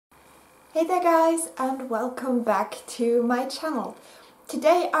Hey there guys, and welcome back to my channel.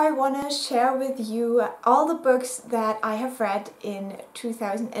 Today I want to share with you all the books that I have read in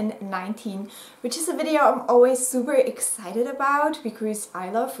 2019, which is a video I'm always super excited about because I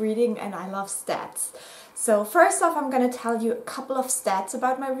love reading and I love stats. So first off, I'm going to tell you a couple of stats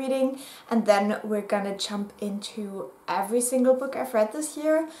about my reading, and then we're going to jump into every single book I've read this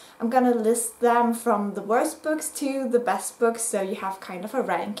year. I'm going to list them from the worst books to the best books, so you have kind of a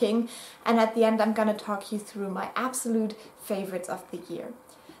ranking. And at the end, I'm going to talk you through my absolute favorites of the year.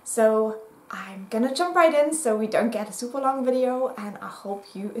 So I'm going to jump right in so we don't get a super long video, and I hope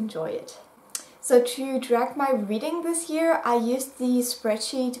you enjoy it. So to track my reading this year, I used the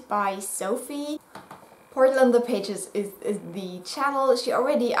spreadsheet by Sophie. Portland the Pages is the channel. She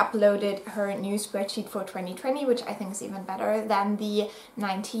already uploaded her new spreadsheet for 2020, which I think is even better than the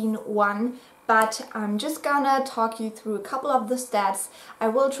 19 one. But I'm just gonna talk you through a couple of the stats. I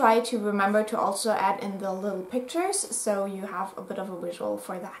will try to remember to also add in the little pictures so you have a bit of a visual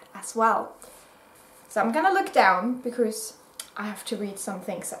for that as well. So I'm gonna look down because I have to read some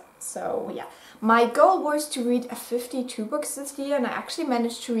things. So yeah, my goal was to read 52 books this year, and I actually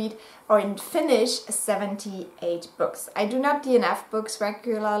managed to read or finish 78 books. I do not DNF books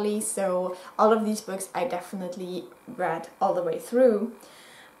regularly, so all of these books I definitely read all the way through.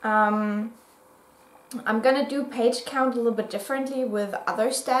 I'm gonna do page count a little bit differently with other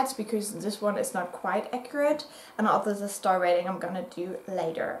stats because this one is not quite accurate, and also the star rating I'm gonna do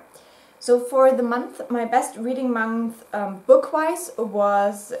later. So for the month, my best reading month book-wise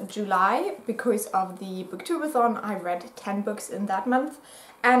was July. Because of the booktubeathon, I read 10 books in that month.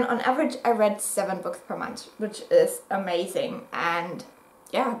 And on average, I read 7 books per month, which is amazing. And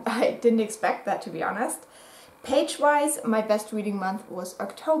yeah, I didn't expect that, to be honest. Page-wise, my best reading month was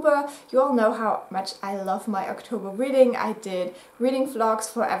October. You all know how much I love my October reading. I did reading vlogs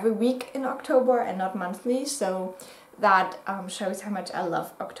for every week in October and not monthly, so that shows how much I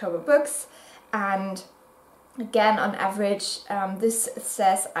love October books. And again, on average, this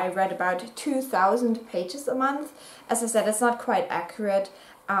says I read about 2,000 pages a month. As I said, it's not quite accurate,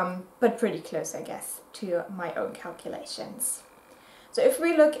 but pretty close, I guess, to my own calculations. So if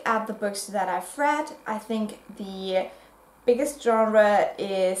we look at the books that I've read, I think the biggest genre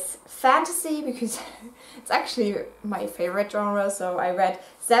is fantasy because it's actually my favorite genre. So I read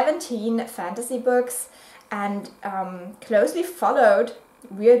 17 fantasy books, and closely followed,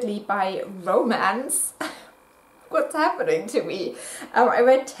 weirdly, by romance. What's happening to me? I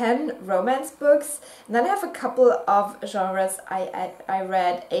read 10 romance books, and then I have a couple of genres I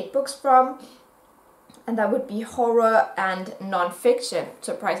read 8 books from, and that would be horror and non-fiction,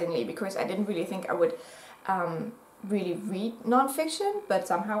 surprisingly, because I didn't really think I would really read non-fiction, but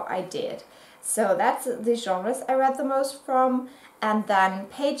somehow I did. So that's the genres I read the most from. And then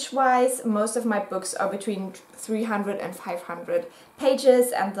page-wise, most of my books are between 300 and 500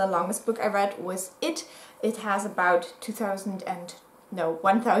 pages, and the longest book I read was It. It has about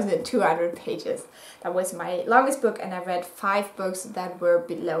 1,200 pages. That was my longest book, and I read 5 books that were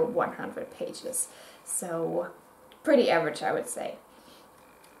below 100 pages. So pretty average, I would say.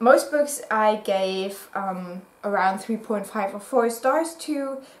 Most books I gave around 3.5 or 4 stars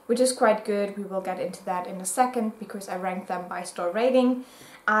to, which is quite good. We will get into that in a second because I ranked them by star rating.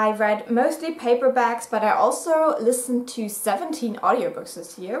 I read mostly paperbacks, but I also listened to 17 audiobooks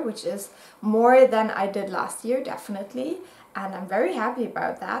this year, which is more than I did last year, definitely, and I'm very happy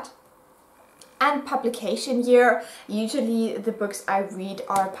about that. And publication year, usually the books I read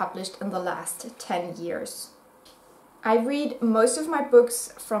are published in the last 10 years. I read most of my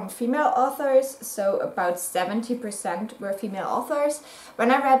books from female authors, so about 70% were female authors.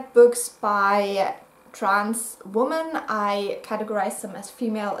 When I read books by trans women, I categorize them as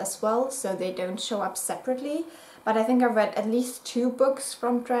female as well, so they don't show up separately. But I think I read at least 2 books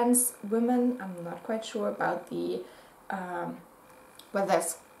from trans women. I'm not quite sure about the whether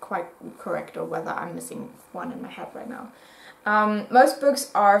that's quite correct or whether I'm missing one in my head right now. Most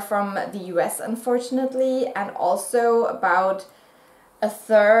books are from the US, unfortunately, and also about a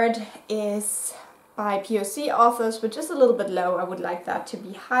third is by POC authors, which is a little bit low. I would like that to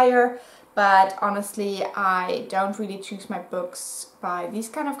be higher, but honestly, I don't really choose my books by these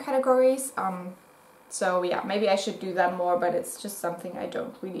kind of categories. So yeah, maybe I should do that more, but it's just something I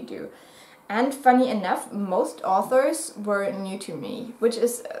don't really do. And funny enough, most authors were new to me, which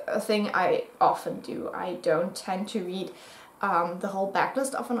is a thing I often do. I don't tend to read the whole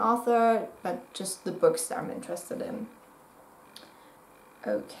backlist of an author, but just the books that I'm interested in.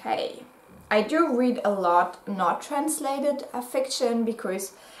 Okay, I do read a lot not translated fiction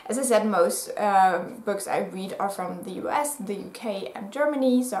because, as I said, most books I read are from the US, the UK and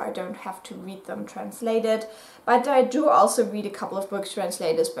Germany, so I don't have to read them translated. But I do also read a couple of books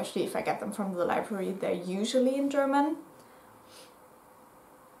translated, especially if I get them from the library. They're usually in German.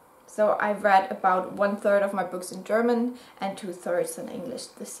 So I've read about 1/3 of my books in German and 2/3 in English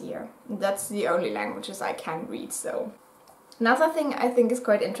this year. That's the only languages I can read, so. Another thing I think is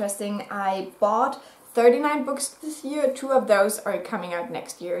quite interesting, I bought 39 books this year. 2 of those are coming out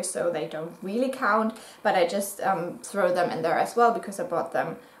next year, so they don't really count, but I just throw them in there as well because I bought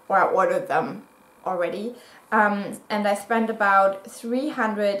them, or I ordered them already. And I spent about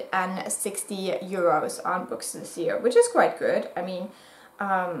 360 euros on books this year, which is quite good. I mean,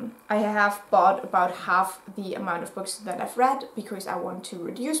 I have bought about half the amount of books that I've read because I want to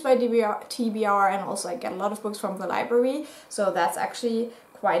reduce my TBR, and also I get a lot of books from the library, so that's actually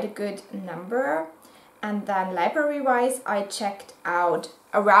quite a good number. And then library-wise, I checked out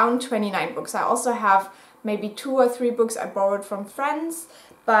around 29 books. I also have maybe 2 or 3 books I borrowed from friends,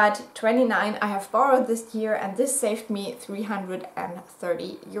 but 29 I have borrowed this year, and this saved me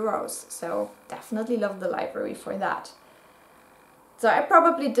 330 euros. So definitely love the library for that. So I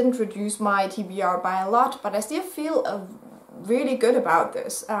probably didn't reduce my TBR by a lot, but I still feel really good about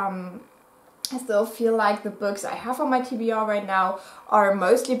this. I still feel like the books I have on my TBR right now are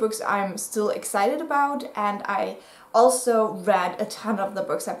mostly books I'm still excited about, and I also read a ton of the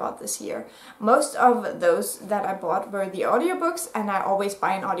books I bought this year. Most of those that I bought were the audiobooks, and I always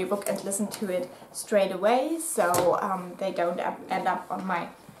buy an audiobook and listen to it straight away, so they don't end up on my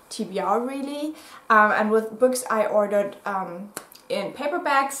TBR really. And with books I ordered in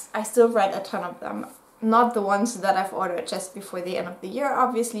paperbacks, I still read a ton of them. Not the ones that I've ordered just before the end of the year,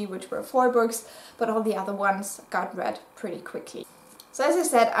 obviously, which were 4 books, but all the other ones got read pretty quickly. So as I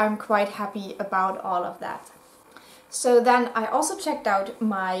said, I'm quite happy about all of that. So then I also checked out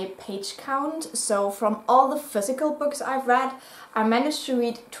my page count. So from all the physical books I've read, I managed to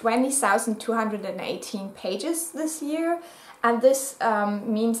read 20,218 pages this year. And this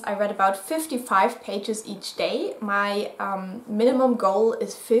means I read about 55 pages each day. My minimum goal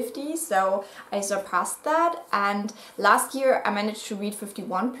is 50, so I surpassed that. And last year I managed to read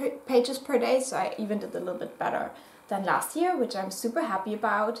 51 pages per day, so I even did a little bit better than last year, which I'm super happy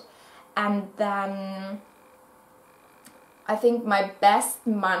about. And then I think my best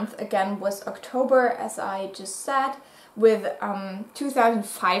month again was October, as I just said, with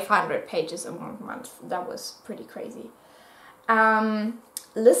 2,500 pages in 1 month. That was pretty crazy.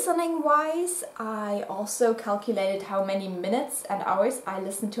 Listening wise, I also calculated how many minutes and hours I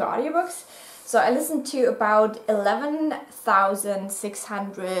listened to audiobooks. So I listened to about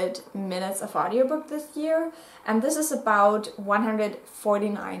 11,600 minutes of audiobook this year, and this is about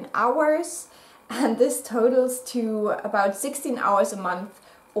 149 hours, and this totals to about 16 hours a month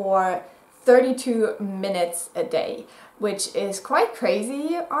or 32 minutes a day, which is quite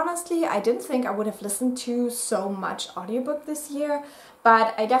crazy, honestly. I didn't think I would have listened to so much audiobook this year,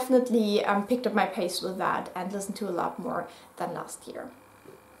 but I definitely picked up my pace with that and listened to a lot more than last year.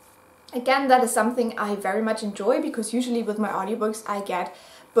 Again, that is something I very much enjoy, because usually with my audiobooks I get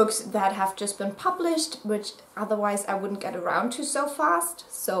books that have just been published, which otherwise I wouldn't get around to so fast.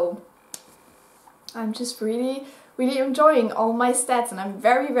 So I'm just really enjoying all my stats, and I'm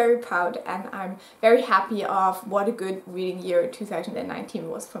very proud, and I'm very happy of what a good reading year 2019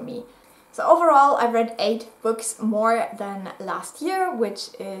 was for me. So overall I read 8 books more than last year, which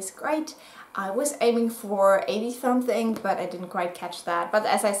is great. I was aiming for 80 something, but I didn't quite catch that. But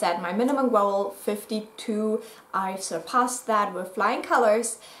as I said, my minimum goal, 52, I surpassed that with flying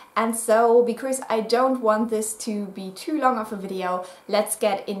colors. And so, because I don't want this to be too long of a video, let's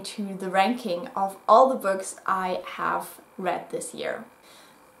get into the ranking of all the books I have read this year.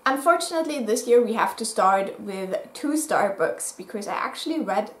 Unfortunately, this year we have to start with 2-star books, because I actually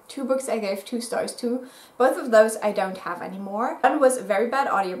read 2 books I gave 2 stars to. Both of those I don't have anymore. One was a very bad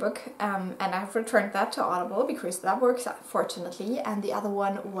audiobook, and I've returned that to Audible because that works, fortunately, and the other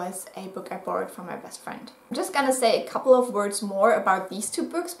one was a book I borrowed from my best friend. I'm just gonna say a couple of words more about these 2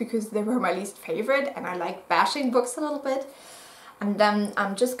 books because they were my least favorite, and I like bashing books a little bit. And then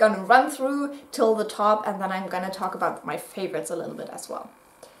I'm just gonna run through till the top, and then I'm gonna talk about my favorites a little bit as well.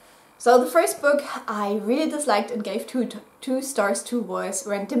 So the first book I really disliked and gave two stars to was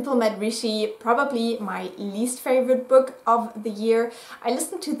When Dimple Met Rishi, probably my least favorite book of the year. I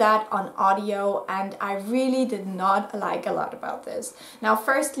listened to that on audio and I really did not like a lot about this. Now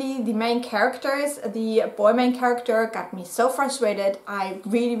firstly, the main characters, the boy main character got me so frustrated. I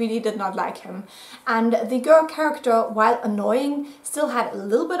really did not like him. And the girl character, while annoying, still had a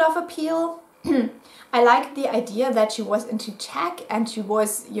little bit of appeal. I liked the idea that she was into tech and she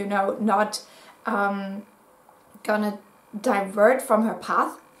was, you know, not gonna divert from her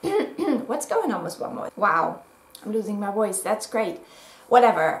path. What's going on with one more? Wow, I'm losing my voice. That's great.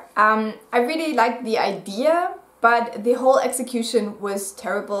 Whatever. I really liked the idea, but the whole execution was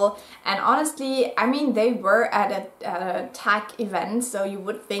terrible. And honestly, I mean, they were at a tag event, so you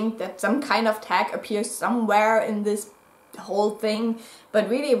would think that some kind of tag appears somewhere in this whole thing, but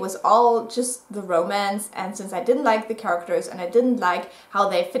really it was all just the romance. And since I didn't like the characters and I didn't like how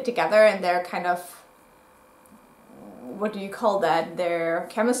they fit together and their kind of, what do you call that, their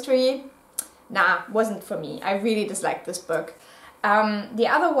chemistry, nah, wasn't for me. I really disliked this book. The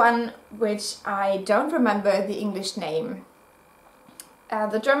other one, which I don't remember the English name,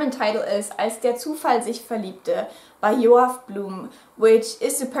 the German title is Als der Zufall sich verliebte by Joachim Blum, which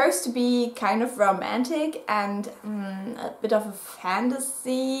is supposed to be kind of romantic and a bit of a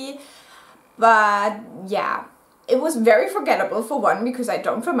fantasy, but yeah, it was very forgettable for one because I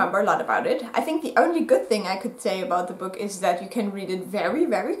don't remember a lot about it. I think the only good thing I could say about the book is that you can read it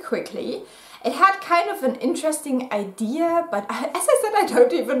very quickly. It had kind of an interesting idea, but as I said, I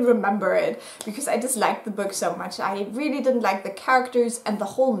don't even remember it because I disliked the book so much. I really didn't like the characters, and the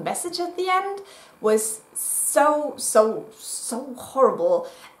whole message at the end was so horrible.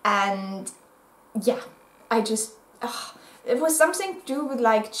 And yeah, I just, it was something to do with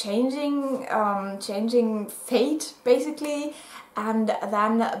like changing fate basically, and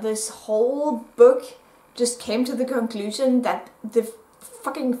then this whole book just came to the conclusion that the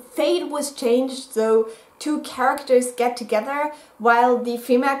fucking fate was changed, so two characters get together while the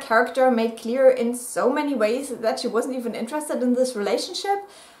female character made clear in so many ways that she wasn't even interested in this relationship.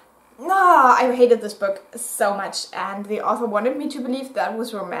 No, I hated this book so much, and the author wanted me to believe that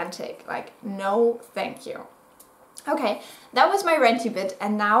was romantic. Like, no thank you. Okay, that was my ranty bit,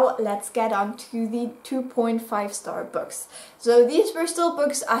 and now let's get on to the 2.5 star books. So these were still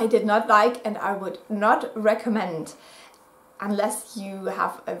books I did not like and I would not recommend, unless you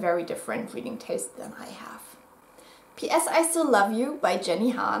have a very different reading taste than I have. P.S. I Still Love You by Jenny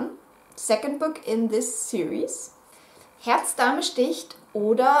Han, second book in this series. Herzdame sticht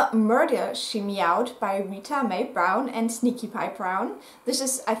oder Murder She Meowed by Rita Mae Brown and Sneaky Pie Brown. This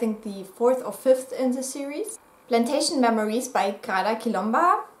is, I think, the fourth or fifth in the series. Plantation Memories by Grada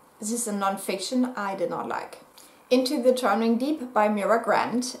Quilomba. This is a non-fiction I did not like. Into the Drowning Deep by Mira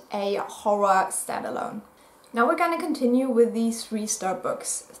Grant, a horror standalone. Now we're gonna continue with these 3-star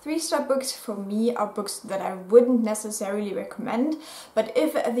books. 3-star books for me are books that I wouldn't necessarily recommend, but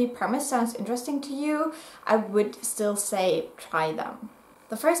if the premise sounds interesting to you, I would still say try them.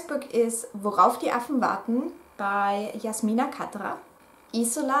 The first book is Worauf die Affen warten by Yasmina Khadra,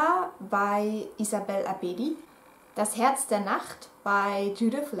 Isola by Isabel Abedi, Das Herz der Nacht by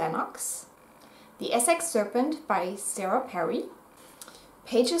Judith Lennox, The Essex Serpent by Sarah Perry,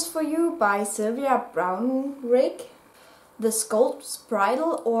 Pages for You by Sylvia Brownrigg, The Sculpt's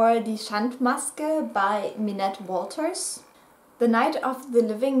Bridal or Die Schandmaske by Minette Walters, The Night of the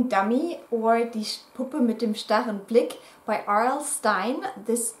Living Dummy or Die Puppe mit dem starren Blick by R.L. Stein.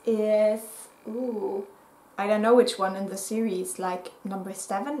 This is, I don't know which one in the series, like number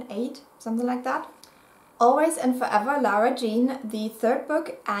 7, 8, something like that. Always and Forever, Lara Jean, the third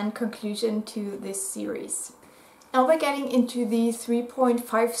book and conclusion to this series. Now we're getting into the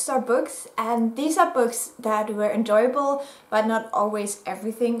 3.5 star books, and these are books that were enjoyable but not always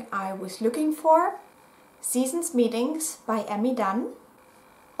everything I was looking for. Seasons Meetings by Emmy Dunn,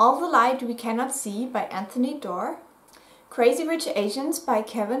 All the Light We Cannot See by Anthony Doerr, Crazy Rich Asians by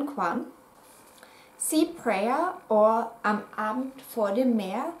Kevin Kwan, Sea Prayer or Am Abend vor dem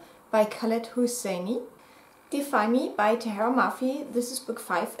Meer by Khaled Hosseini, Defy Me by Tahara Mafi. This is book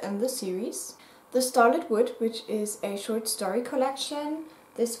 5 in the series. The Starlit Wood, which is a short story collection.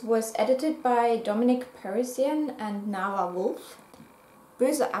 This was edited by Dominic Parisian and Nara Wolf.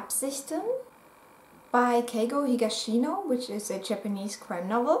 Böse Absichten by Keigo Higashino, which is a Japanese crime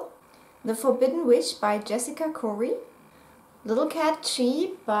novel. The Forbidden Wish by Jessica Corey. Little Cat Chi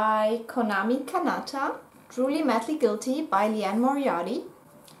by Konami Kanata. Truly Madly Guilty by Leanne Moriarty.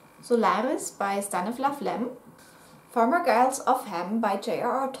 Solaris by Stanislav Lem. Farmer Giles of Ham by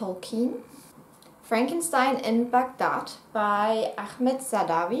J.R.R. Tolkien. Frankenstein in Baghdad by Ahmed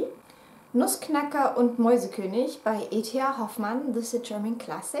Sadawi. Nussknacker und Mäusekönig by E.T.A. Hoffmann, this is a German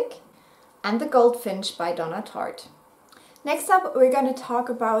classic, and The Goldfinch by Donna Tartt. Next up, we're going to talk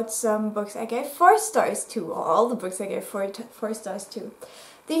about some books I gave 4 stars to, or all the books I gave 4 stars to.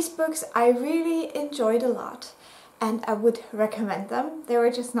 These books I really enjoyed a lot, and I would recommend them. They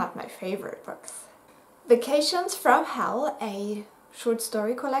were just not my favorite books. Vacations from Hell, a short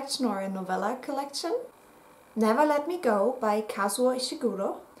story collection or a novella collection. Never Let Me Go by Kazuo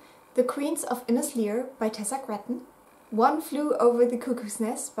Ishiguro. The Queens of Innislear by Tessa Gretton. One Flew Over the Cuckoo's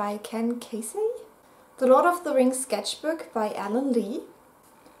Nest by Ken Kesey. The Lord of the Rings sketchbook by Alan Lee.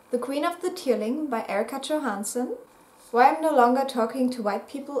 The Queen of the Tearling by Erica Johansson. Why I'm No Longer Talking to White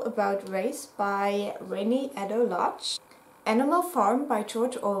People About Race by Rainey Edo Lodge. Animal Farm by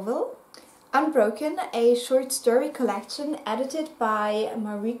George Orwell. Unbroken, a short story collection edited by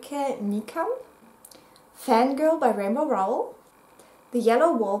Marike Nikam. Fangirl by Rainbow Rowell. The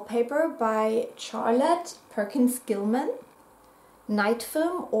Yellow Wallpaper by Charlotte Perkins Gilman. Night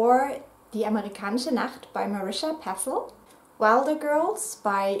Film or Die amerikanische Nacht by Marisha Pessel. Wilder Girls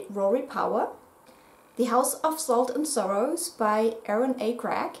by Rory Power. The House of Salt and Sorrows by Aaron A.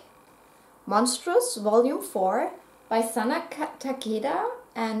 Gregg. Monstrous Volume 4 by Sana Takeda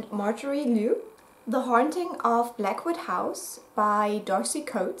and Marjorie Liu. The Haunting of Blackwood House by Darcy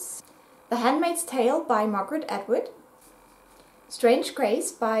Coates. The Handmaid's Tale by Margaret Atwood. Strange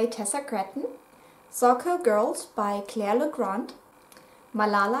Grace by Tessa Gretton. Sawkill Girls by Claire Legrand.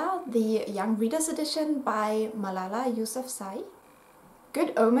 Malala, the Young Readers Edition by Malala Yousafzai.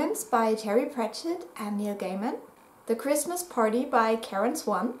 Good Omens by Terry Pratchett and Neil Gaiman. The Christmas Party by Karen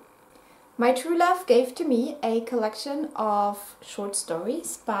Swan. My True Love Gave to Me, a collection of short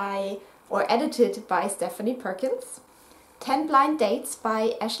stories edited by Stephanie Perkins. 10 Blind Dates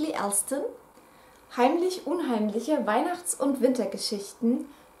by Ashley Elston. Heimlich Unheimliche Weihnachts- und Wintergeschichten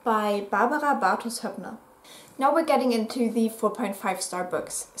by Barbara Bartos-Höppner. Now we're getting into the 4.5 star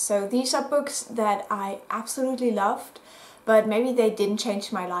books. So these are books that I absolutely loved, but maybe they didn't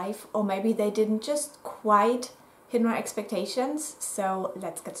change my life, or maybe they didn't just quite hit my expectations. So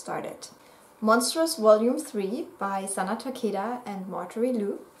let's get started. Monstrous Volume 3 by Sana Takeda and Marjorie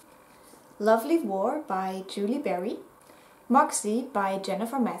Liu. Lovely War by Julie Berry. Moxie by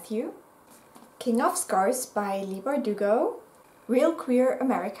Jennifer Matthew. King of Scars by Leigh Bardugo. Real Queer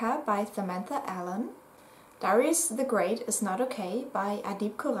America by Samantha Allen. Darius the Great Is Not Okay by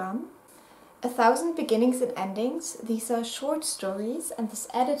Adib Khurram. 1,000 Beginnings and Endings. These are short stories and is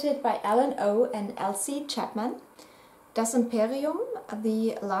edited by Alan O and Elsie Chapman. Das Imperium,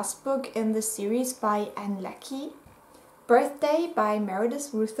 the last book in the series by Anne Leckie. Birthday by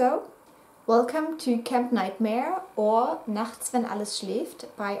Meredith Rutho. Welcome to Camp Nightmare or Nachts wenn alles schläft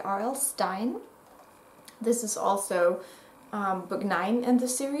by R.L. Stein. This is also book 9 in the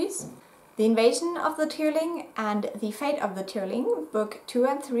series. The Invasion of the Tearling and The Fate of the Tearling, book 2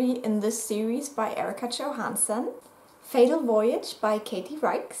 and 3 in this series by Erica Johansson. Fatal Voyage by Katie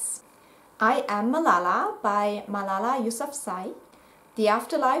Reichs. I Am Malala by Malala Yousafzai. The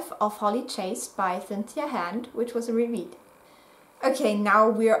Afterlife of Holly Chase by Cynthia Hand, which was a reread. Okay, now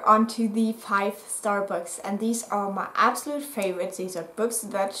we're on to the 5-star books, and these are my absolute favorites. These are books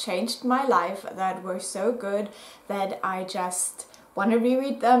that changed my life, that were so good that I just want to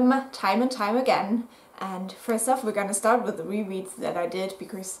reread them time and time again. And first off, we're gonna start with the rereads that I did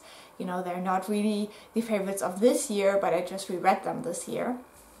because, you know, they're not really the favorites of this year, but I just reread them this year.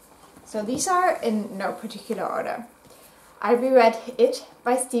 So these are in no particular order. I reread It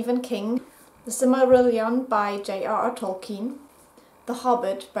by Stephen King, The Silmarillion by J.R.R. Tolkien, The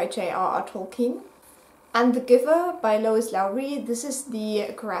Hobbit by J.R.R. Tolkien, and The Giver by Lois Lowry. This is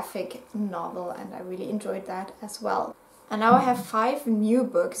the graphic novel and I really enjoyed that as well. And now I have 5 new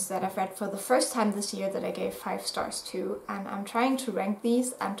books that I've read for the first time this year that I gave 5 stars to, and I'm trying to rank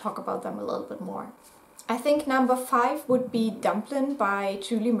these and talk about them a little bit more. I think number 5 would be Dumplin' by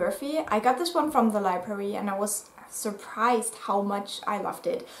Julie Murphy. I got this one from the library and I was surprised how much I loved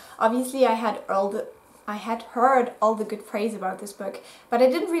it. Obviously I had heard all the good praise about this book, but I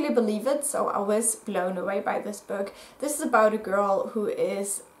didn't really believe it, so I was blown away by this book. This is about a girl who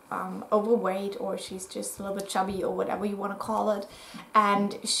is overweight, or she's just a little bit chubby, or whatever you want to call it,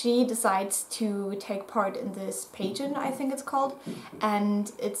 and she decides to take part in this pageant, I think it's called,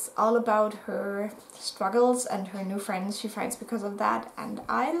 and it's all about her struggles and her new friends she finds because of that, and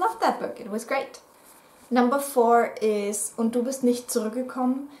I loved that book. It was great. Number 4 is Und du bist nicht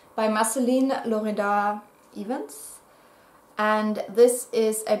zurückgekommen by Marceline Loreda Evans, and this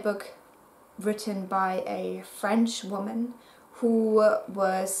is a book written by a French woman who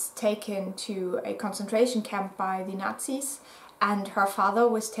was taken to a concentration camp by the Nazis, and her father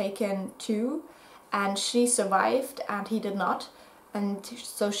was taken too, and she survived and he did not. And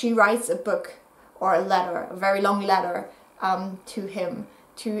so she writes a book or a letter, a very long letter, to him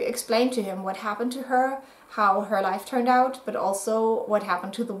to explain to him what happened to her, how her life turned out, but also what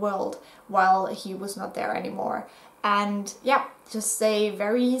happened to the world while he was not there anymore. And yeah, just a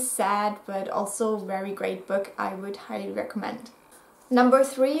very sad but also very great book I would highly recommend. Number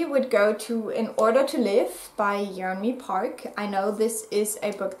 3 would go to In Order to Live by Yeonmi Park. I know this is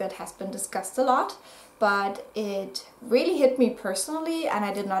a book that has been discussed a lot, but it really hit me personally and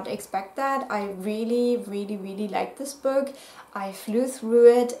I did not expect that. I really liked this book. I flew through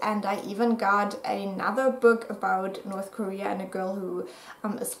it, and I even got another book about North Korea and a girl who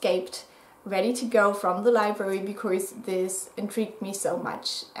escaped, ready to go from the library because this intrigued me so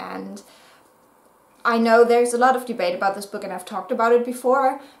much. And I know there's a lot of debate about this book and I've talked about it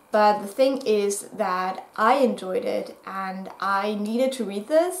before, but the thing is that I enjoyed it and I needed to read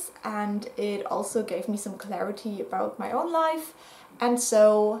this, and it also gave me some clarity about my own life, and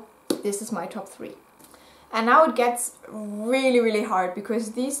so this is my top 3. And now it gets really hard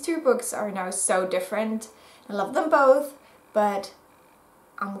because these 2 books are now so different. I love them both, but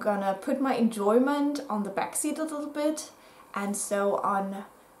I'm gonna put my enjoyment on the backseat a little bit, and so on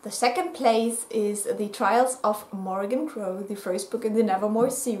the second place is The Trials of Morgan Crow, the first book in the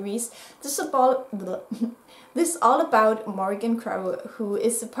Nevermore series. This is all about Morgan Crow, who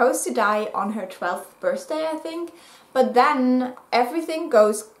is supposed to die on her 12th birthday, I think, but then everything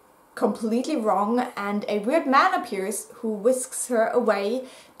goes completely wrong and a weird man appears who whisks her away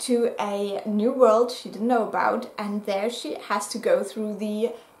to a new world she didn't know about, and there she has to go through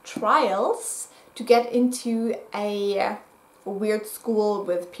the trials to get into a weird school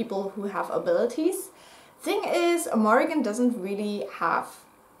with people who have abilities. Thing is, Morgan doesn't really have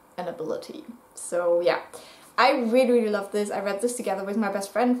an ability. So yeah, I really love this. I read this together with my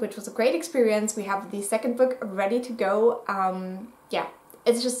best friend, which was a great experience. We have the second book ready to go. Yeah,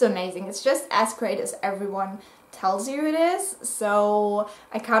 it's just amazing. It's just as great as everyone tells you it is. So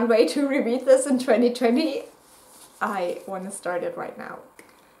I can't wait to reread this in 2020. I want to start it right now.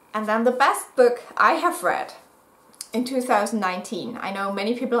 And then the best book I have read in 2019. I know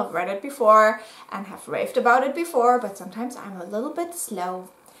many people have read it before and have raved about it before, but sometimes I'm a little bit slow.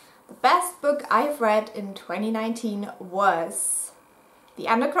 The best book I've read in 2019 was The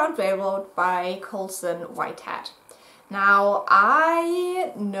Underground Railroad by Colson Whitehead. Now,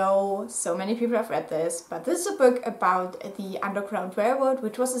 I know so many people have read this, but this is a book about the Underground Railroad,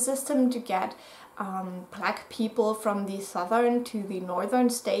 which was a system to get black people from the southern to the northern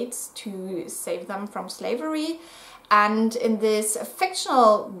states to save them from slavery. And in this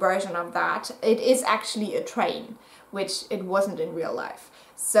fictional version of that, it is actually a train, which it wasn't in real life.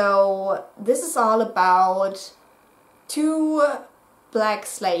 So this is all about 2 black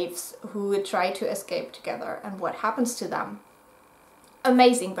slaves who try to escape together and what happens to them.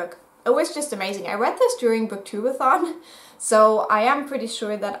 Amazing book. It was just amazing. I read this during Booktube-a-thon, so I am pretty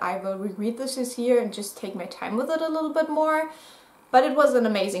sure that I will reread this year and just take my time with it a little bit more. But it was an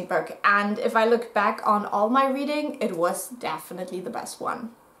amazing book, and if I look back on all my reading, it was definitely the best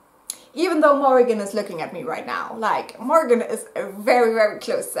one. Even though Morgan is looking at me right now, like, Morgan is a very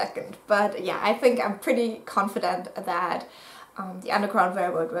close second. But yeah, I think I'm pretty confident that The Underground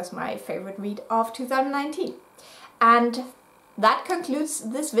Railroad was my favorite read of 2019. And that concludes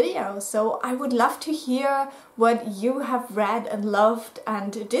this video, so I would love to hear what you have read and loved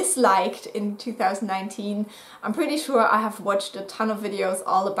and disliked in 2019. I'm pretty sure I have watched a ton of videos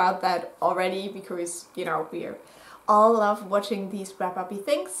all about that already because, you know, we all love watching these wrap-up-y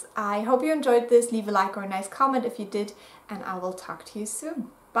things. I hope you enjoyed this. Leave a like or a nice comment if you did, and I will talk to you soon.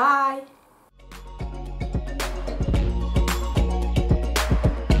 Bye!